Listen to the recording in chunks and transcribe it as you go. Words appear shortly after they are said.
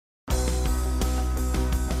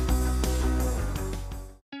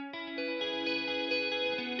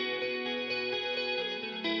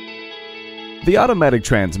The automatic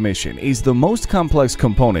transmission is the most complex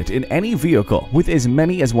component in any vehicle, with as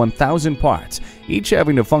many as 1,000 parts, each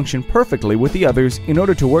having to function perfectly with the others in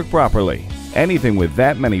order to work properly. Anything with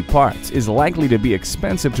that many parts is likely to be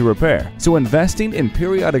expensive to repair, so investing in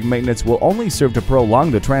periodic maintenance will only serve to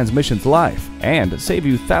prolong the transmission's life and save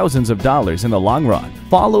you thousands of dollars in the long run.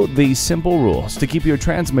 Follow these simple rules to keep your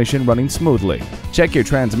transmission running smoothly. Check your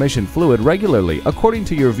transmission fluid regularly according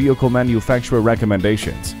to your vehicle manufacturer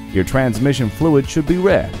recommendations. Your transmission fluid should be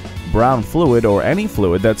red. Brown fluid or any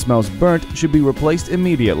fluid that smells burnt should be replaced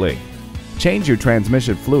immediately. Change your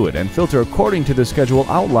transmission fluid and filter according to the schedule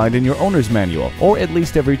outlined in your owner's manual, or at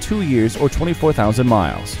least every 2 years or 24,000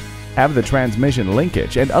 miles. Have the transmission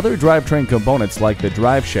linkage and other drivetrain components like the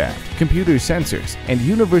drive shaft, computer sensors, and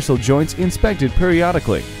universal joints inspected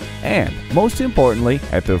periodically. And, most importantly,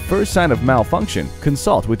 at the first sign of malfunction,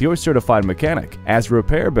 consult with your certified mechanic, as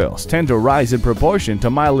repair bills tend to rise in proportion to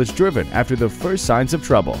mileage driven after the first signs of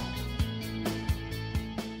trouble.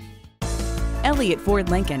 Elliott Ford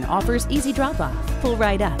Lincoln offers easy drop-off, pull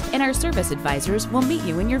right up, and our service advisors will meet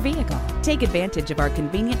you in your vehicle. Take advantage of our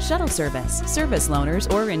convenient shuttle service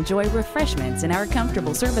loaners, or enjoy refreshments in our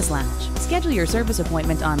comfortable service lounge. Schedule your service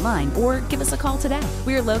appointment online or give us a call today.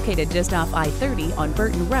 We're located just off I-30 on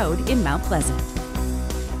Burton Road in Mount Pleasant.